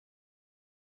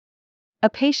A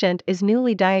patient is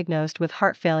newly diagnosed with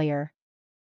heart failure.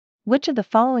 Which of the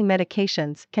following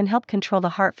medications can help control the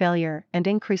heart failure and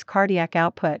increase cardiac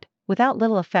output, without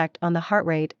little effect on the heart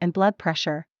rate and blood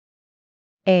pressure?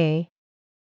 A.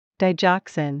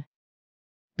 Digoxin.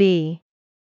 B.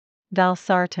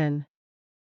 Valsartan.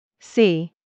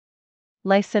 C.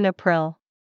 Lisinopril.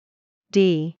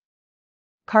 D.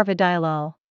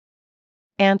 Carvedilol.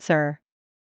 Answer.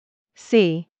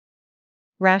 C.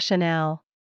 Rationale.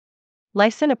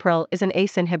 Lisinopril is an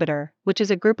ACE inhibitor, which is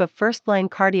a group of first-line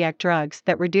cardiac drugs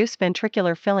that reduce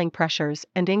ventricular filling pressures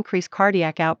and increase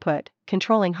cardiac output,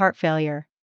 controlling heart failure.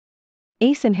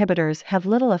 ACE inhibitors have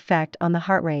little effect on the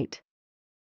heart rate.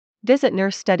 Visit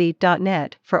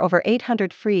nursestudy.net for over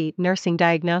 800 free nursing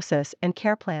diagnosis and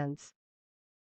care plans.